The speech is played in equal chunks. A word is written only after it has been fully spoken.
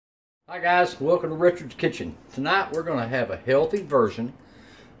Hi guys, welcome to Richard's Kitchen. Tonight we're going to have a healthy version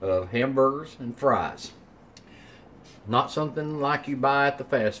of hamburgers and fries. Not something like you buy at the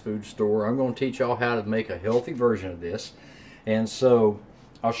fast food store. I'm going to teach y'all how to make a healthy version of this. And so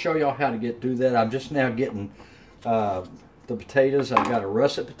I'll show y'all how to do that. I'm just now getting the potatoes. I've got a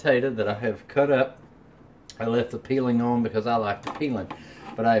russet potato that I have cut up. I left the peeling on because I like the peeling.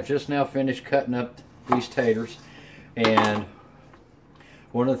 But I have just now finished cutting up these taters. And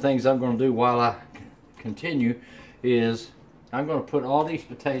one of the things I'm going to do while I continue is I'm going to put all these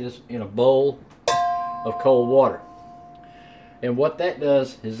potatoes in a bowl of cold water. And what that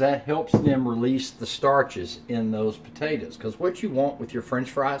does is that helps them release the starches in those potatoes. Because what you want with your French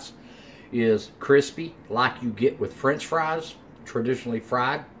fries is crispy, like you get with French fries, traditionally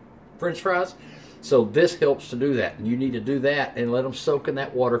fried French fries. So this helps to do that. And you need to do that and let them soak in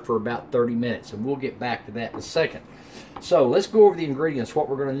that water for about 30 minutes. And we'll get back to that in a second. So let's go over the ingredients, what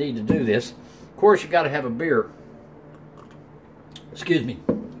we're going to need to do this. Of course, you got to have a beer,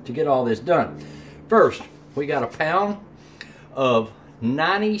 to get all this done. First, we got a pound of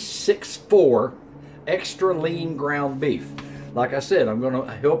 96.4 extra lean ground beef. Like I said, I'm going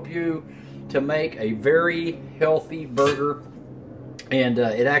to help you to make a very healthy burger, and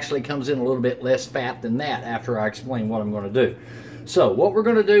it actually comes in a little bit less fat than that after I explain what I'm going to do. So what we're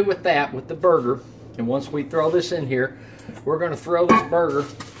going to do with that, with the burger, and once we throw this in here, we're going to throw this burger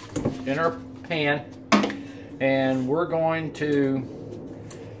in our pan, and we're going to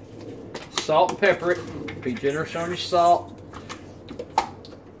salt and pepper it. Be generous on your salt.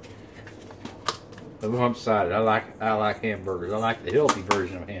 Oh, I'm excited. I like hamburgers. I like the healthy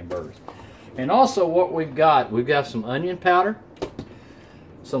version of hamburgers. And also what we've got some onion powder,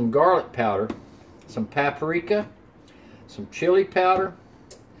 some garlic powder, some paprika, some chili powder,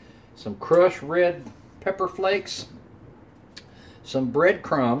 some crushed red pepper flakes, some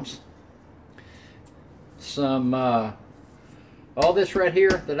breadcrumbs, some all this right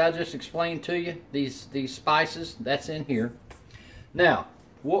here that I just explained to you, these spices, that's in here. Now,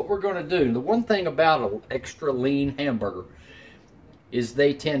 what we're going to do, the one thing about an extra lean hamburger is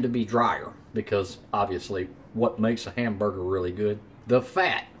they tend to be drier, because obviously what makes a hamburger really good? The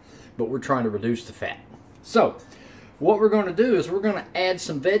fat. But we're trying to reduce the fat. So what we're going to do is we're going to add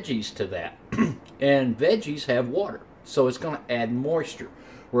some veggies to that. And veggies have water, so it's going to add moisture.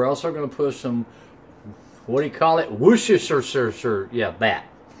 We're also going to put some, what do you call it? Worcestershire, yeah, that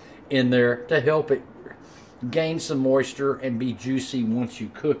in there to help it gain some moisture and be juicy once you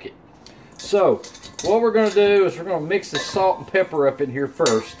cook it. So what we're going to do is we're going to mix the salt and pepper up in here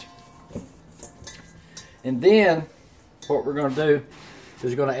first. And then what we're going to do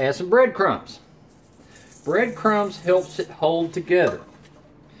is we're going to add some breadcrumbs. Breadcrumbs helps it hold together.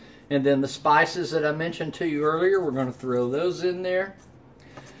 And then the spices that I mentioned to you earlier, we're going to throw those in there.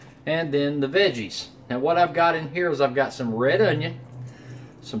 And then the veggies. Now what I've got in here is I've got some red onion,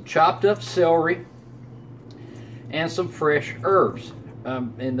 some chopped up celery, and some fresh herbs.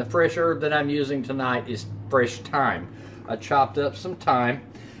 And the fresh herb that I'm using tonight is fresh thyme. I chopped up some thyme.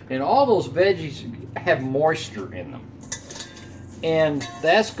 And all those veggies have moisture in them. And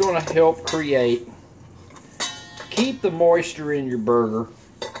that's going to help keep the moisture in your burger.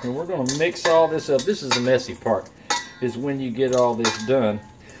 And we're going to mix all this up. This is the messy part, is when you get all this done.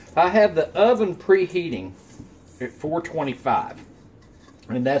 I have the oven preheating at 425.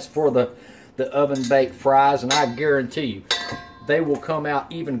 And that's for the oven baked fries. And I guarantee you, they will come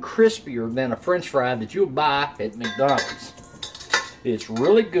out even crispier than a French fry that you'll buy at McDonald's. It's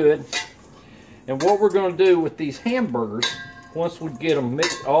really good. And what we're going to do with these hamburgers, once we get them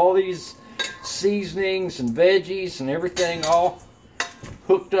mixed, all these seasonings and veggies and everything all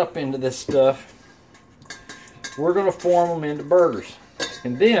hooked up into this stuff, we're going to form them into burgers.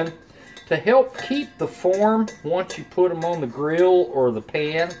 And then to help keep the form, once you put them on the grill or the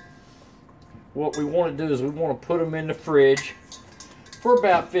pan, what we want to do is we want to put them in the fridge for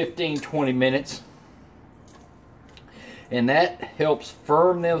about 15-20 minutes. And that helps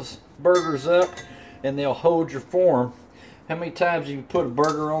firm those burgers up, and they'll hold your form. How many times have you put a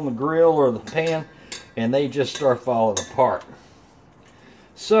burger on the grill or the pan and they just start falling apart?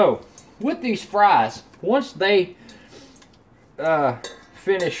 So with these fries, once they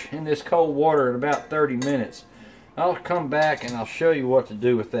finish in this cold water in about 30 minutes, I'll come back and I'll show you what to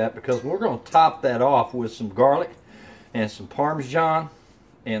do with that, because we're going to top that off with some garlic and some Parmesan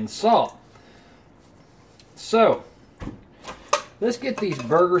and salt. So let's get these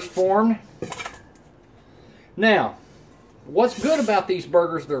burgers formed. Now, what's good about these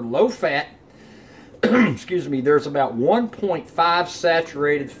burgers, they're low fat. Excuse me, there's about 1.5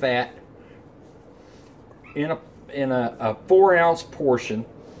 saturated fat in a 4-ounce portion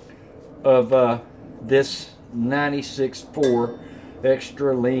of this 96.4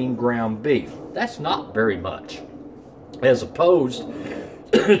 extra lean ground beef. That's not very much, as opposed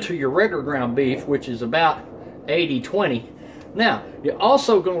to your regular ground beef, which is about 80-20. Now, you're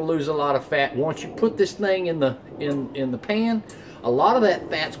also going to lose a lot of fat once you put this thing in the pan. A lot of that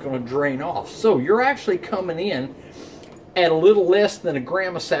fat's going to drain off. So you're actually coming in at a little less than a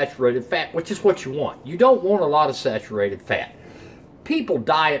gram of saturated fat, which is what you want. You don't want a lot of saturated fat. People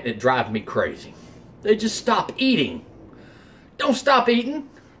diet that drive me crazy. They just stop eating. Don't stop eating.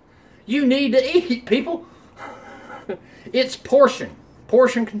 You need to eat, people. It's portion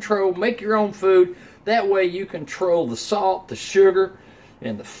control. Make your own food. That way you control the salt, the sugar,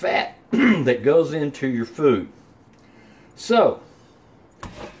 and the fat that goes into your food. So,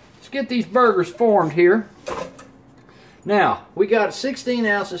 let's get these burgers formed here. Now, we got 16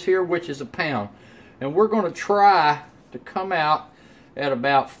 ounces here, which is a pound. And we're going to try to come out at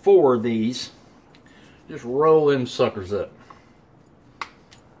about 4 of these. Just roll them suckers up.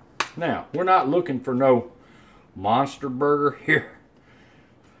 Now, we're not looking for no monster burger here.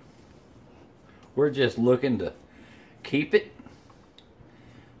 We're just looking to keep it.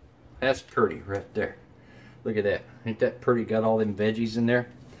 That's pretty right there. Look at that. Ain't that pretty? Got all them veggies in there.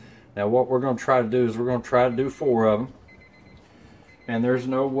 Now what we're going to try to do is we're going to try to do 4 of them. And there's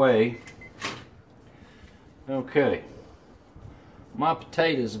no way. Okay. My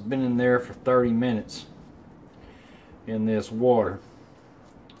potatoes have been in there for 30 minutes in this water.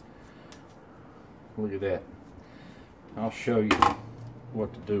 Look at that. I'll show you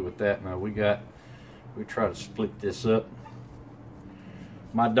what to do with that. Now we try to split this up.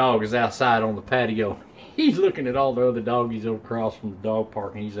 My dog is outside on the patio. He's looking at all the other doggies over across from the dog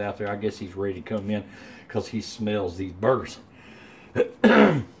park, and he's out there. I guess he's ready to come in because he smells these burgers.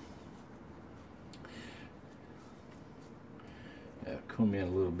 Yeah, come in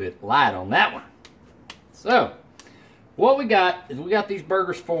a little bit light on that one. So, what we got is we got these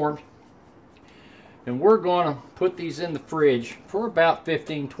burgers formed, and we're going to put these in the fridge for about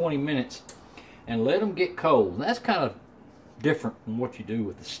 15-20 minutes and let them get cold. And that's kind of different than what you do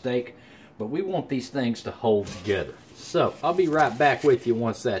with the steak, but we want these things to hold together. So, I'll be right back with you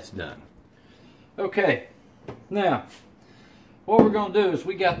once that's done. Okay, now, what we're going to do is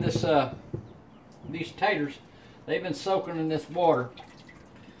we got this, these taters. They've been soaking in this water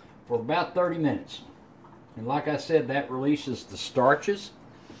for about 30 minutes. And like I said, that releases the starches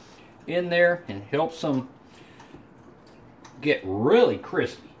in there and helps them get really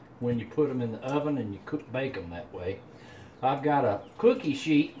crispy when you put them in the oven and you bake them that way. I've got a cookie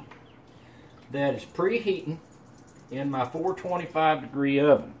sheet that is preheating in my 425-degree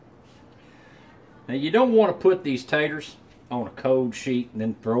oven. Now you don't want to put these taters on a cold sheet and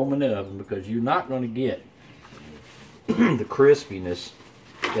then throw them in the oven, because you're not going to get the crispiness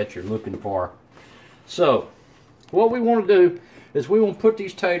that you're looking for. So what we want to do is we want to put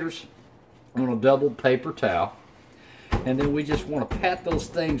these taters on a double paper towel, and then we just want to pat those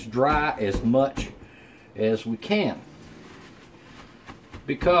things dry as much as we can,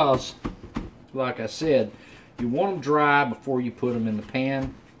 because like I said, you want them dry before you put them in the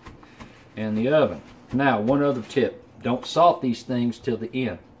pan and the oven. Now, one other tip: don't salt these things till the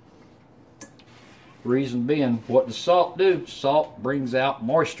end. Reason being, what does salt do? Salt brings out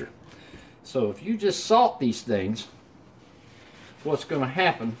moisture. So if you just salt these things, what's going to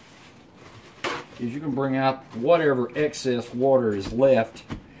happen is you can bring out whatever excess water is left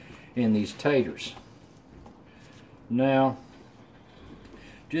in these taters. Now,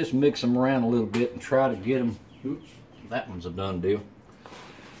 just mix them around a little bit and try to get them. Oops, that one's a done deal.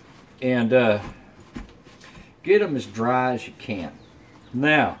 And get them as dry as you can.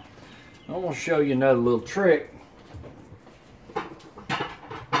 Now, I'm going to show you another little trick.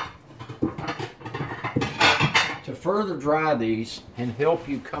 To further dry these and help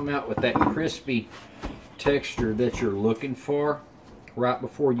you come out with that crispy texture that you're looking for right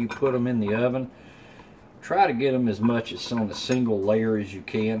before you put them in the oven, try to get them as much as on a single layer as you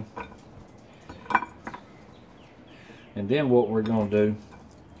can. And then what we're going to do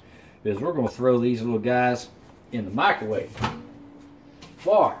is we're going to throw these little guys in the microwave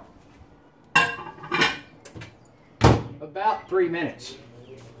for about 3 minutes.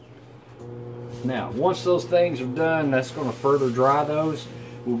 Now, once those things are done, that's going to further dry those.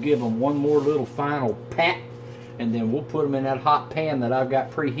 We'll give them one more little final pat, and then we'll put them in that hot pan that I've got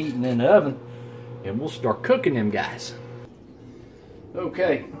preheating in the oven, and we'll start cooking them guys.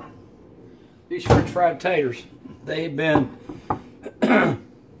 Okay, these French fried taters, they've been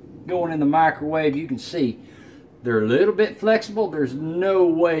going in the microwave. You can see they're a little bit flexible. There's no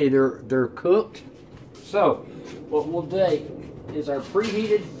way they're cooked. So what we'll do is our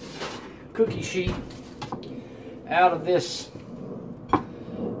preheated cookie sheet out of this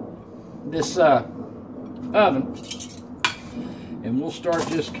oven, and we'll start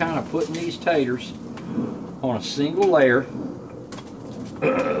just kind of putting these taters on a single layer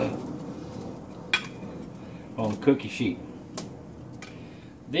on the cookie sheet.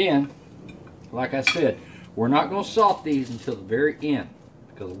 Then, like I said, we're not going to salt these until the very end,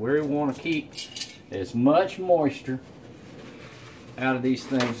 because we want to keep as much moisture out of these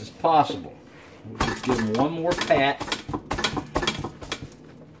things as possible. We'll just give them one more pat.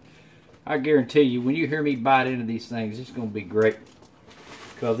 I guarantee you, when you hear me bite into these things, it's going to be great,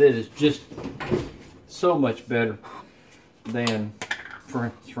 because it is just so much better than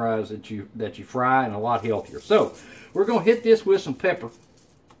French fries that you fry, and a lot healthier. So we're going to hit this with some pepper,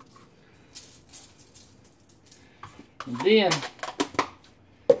 and then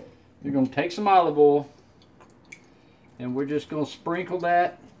we're going to take some olive oil, and we're just going to sprinkle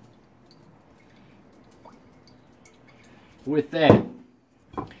that with that.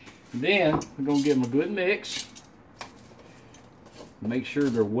 Then we're going to give them a good mix. Make sure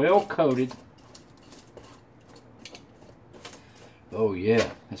they're well coated. Oh yeah,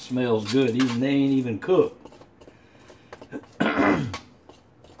 it smells good, even they ain't even cooked.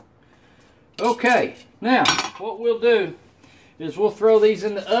 Okay, now what we'll do is we'll throw these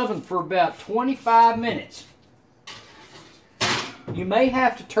in the oven for about 25 minutes. You may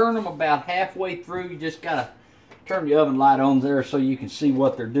have to turn them about halfway through. You just gotta turn the oven light on there so you can see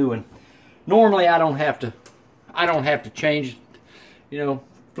what they're doing. Normally I don't have to change,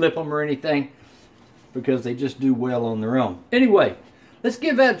 flip them or anything, because they just do well on their own. Anyway, let's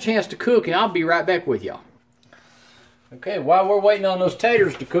give that a chance to cook, and I'll be right back with y'all. Okay, while we're waiting on those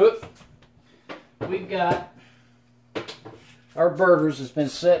taters to cook, we've got our burgers that's been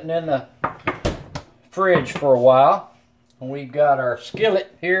sitting in the fridge for a while. And we've got our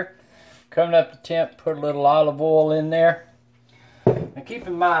skillet here coming up to temp. Put a little olive oil in there. Now keep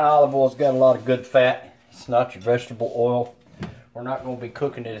in mind, olive oil's got a lot of good fat. It's not your vegetable oil. We're not going to be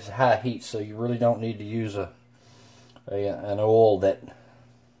cooking it at high heat, so you really don't need to use an oil that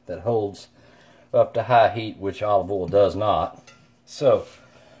holds up to high heat, which olive oil does not. So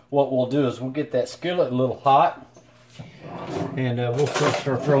what we'll do is we'll get that skillet a little hot, and we'll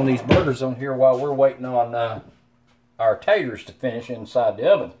start throwing these burgers on here while we're waiting on our taters to finish inside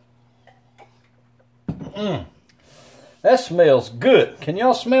the oven. That smells good. Can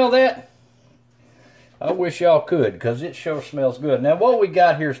y'all smell that? I wish y'all could, because it sure smells good. Now what we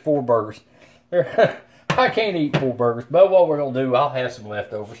got here is 4 burgers. I can't eat 4 burgers, but what we're going to do, I'll have some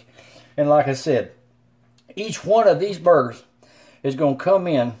leftovers. And like I said, each one of these burgers is going to come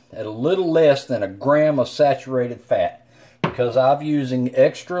in at a little less than a gram of saturated fat, because I'm using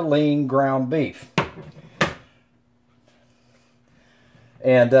extra lean ground beef.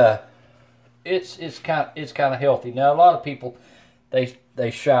 And it's kind of healthy. Now a lot of people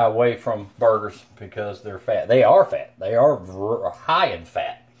they shy away from burgers because they're fat. They are fat. They are high in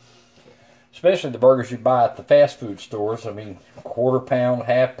fat. Especially the burgers you buy at the fast food stores. I mean, quarter pound,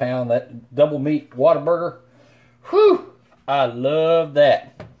 half pound, that double meat Whataburger. Whew! I love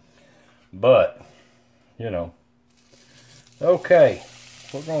that. But, okay.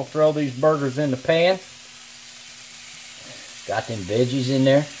 We're going to throw these burgers in the pan. Got them veggies in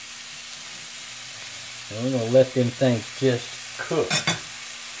there. And we're going to let them things just cook.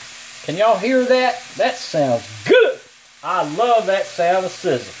 Can y'all hear that? That sounds good. I love that sound of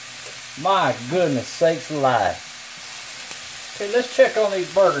sizzle. My goodness sakes alive. Okay, let's check on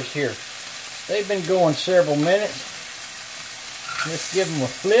these burgers here. They've been going several minutes. Let's give them a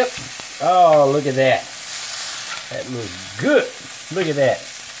flip. Oh, look at that. That looks good. Look at that.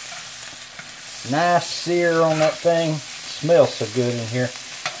 Nice sear on that thing. Smells so good in here.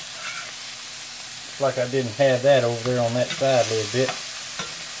 Looks like I didn't have that over there on that side a little bit.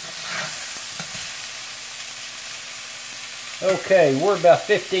 Okay, we're about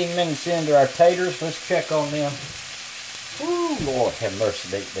 15 minutes into our taters. Let's check on them. Ooh, Lord have mercy,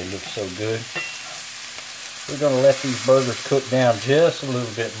 they look so good. We're going to let these burgers cook down just a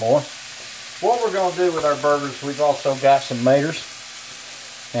little bit more. What we're going to do with our burgers, we've also got some maters.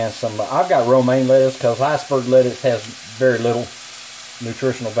 And I've got romaine lettuce, because iceberg lettuce has very little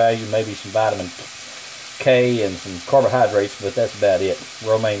nutritional value, maybe some vitamin K and some carbohydrates, but that's about it.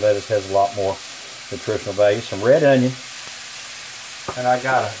 Romaine lettuce has a lot more nutritional value. Some red onion, and I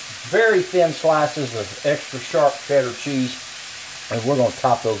got very thin slices of extra sharp cheddar cheese, and we're going to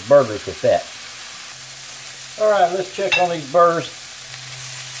top those burgers with that. Alright, let's check on these burgers.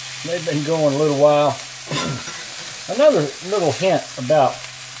 They've been going a little while. Another little hint about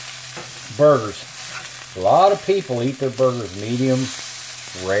burgers. A lot of people eat their burgers medium,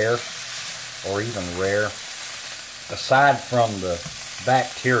 rare. or even rare. Aside from the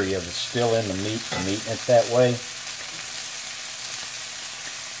bacteria that's still in the meat from eating it that way.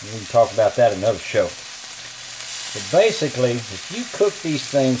 We can talk about that another show. But basically, if you cook these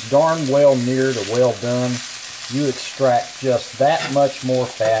things darn well near to well done, you extract just that much more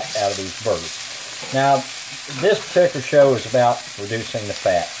fat out of these burgers. Now, this particular show is about reducing the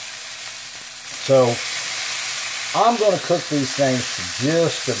fat. So, I'm going to cook these things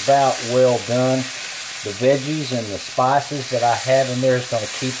just about well done. The veggies and the spices that I have in there is going to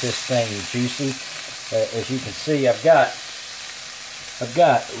keep this thing juicy. As you can see, I've got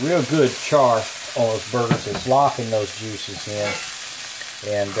real good char on those burgers. It's locking those juices in.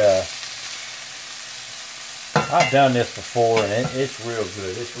 And I've done this before, and it's real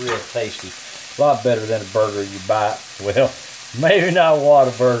good. It's real tasty. A lot better than a burger you buy. Well, maybe not a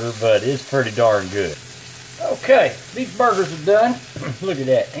Whataburger, but it's pretty darn good. Okay, these burgers are done. Look at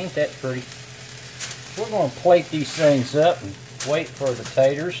that. Ain't that pretty? We're going to plate these things up and wait for the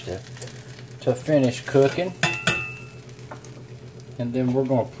taters to finish cooking. And then we're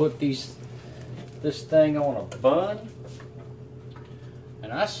going to put this thing on a bun.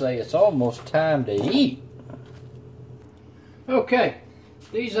 And I say it's almost time to eat. Okay,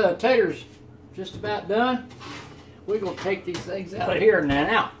 these taters just about done. We're going to take these things out of here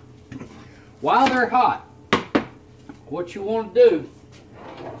now. While they're hot, what you want to do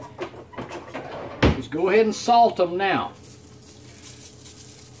is go ahead and salt them now.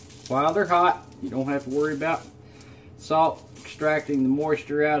 While they're hot, you don't have to worry about salt extracting the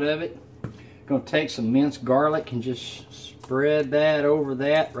moisture out of it. Going to take some minced garlic and just spread that over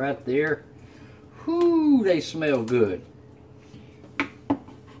that right there. Whoo, they smell good.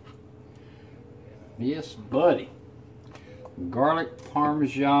 Yes, buddy. Garlic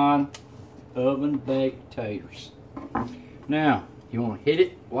Parmesan oven baked taters. Now, you want to hit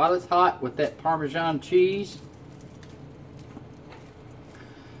it while it's hot with that Parmesan cheese.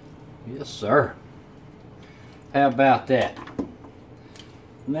 Yes, sir. How about that?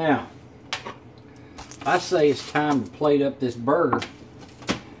 Now, I say it's time to plate up this burger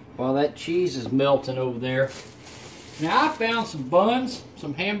while that cheese is melting over there. Now, I found some buns,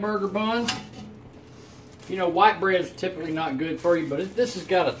 some hamburger buns. You know, white bread is typically not good for you, but this has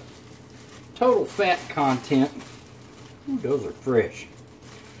got a total fat content. Ooh, those are fresh.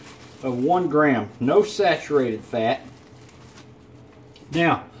 Of 1 gram. No saturated fat.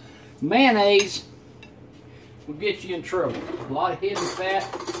 Now, mayonnaise will get you in trouble. A lot of hidden fat.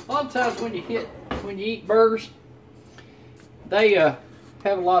 A lot of times when you eat burgers, they have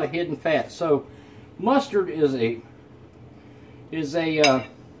a lot of hidden fat. So mustard is a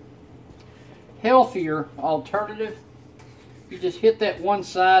healthier alternative. You just hit that one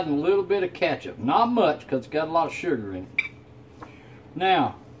side and a little bit of ketchup. Not much, because it's got a lot of sugar in it.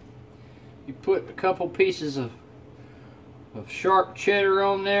 Now, you put a couple pieces of sharp cheddar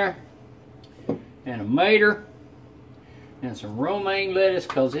on there, and a mater, and some romaine lettuce,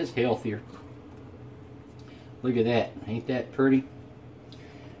 because it's healthier. Look at that. Ain't that pretty?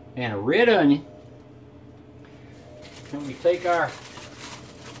 And a red onion. Then we take our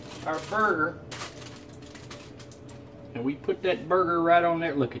burger, and we put that burger right on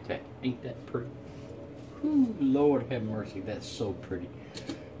there. Look at that. Ain't that pretty? Ooh, Lord have mercy. That's so pretty.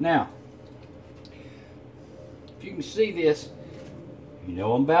 Now, if you can see this, you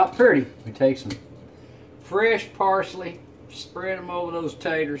know I'm about pretty. We take some fresh parsley, spread them over those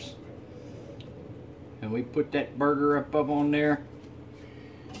taters, and we put that burger up on there,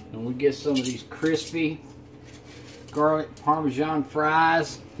 and we get some of these crispy garlic Parmesan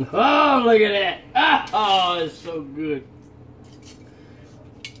fries. Oh, look at that. Oh, it's so good.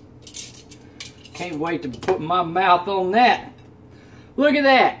 Can't wait to put my mouth on that. Look at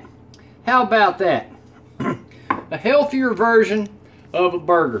that. How about that? A healthier version of a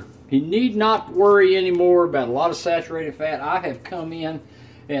burger. You need not worry anymore about a lot of saturated fat. I have come in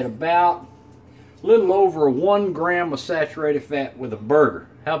at about a little over 1 gram of saturated fat with a burger.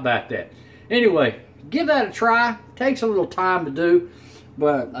 How about that? Anyway, give that a try. Takes a little time to do,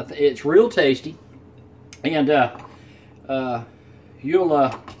 but it's real tasty, and your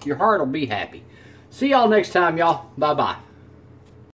heart will be happy. See y'all next time, y'all. Bye bye.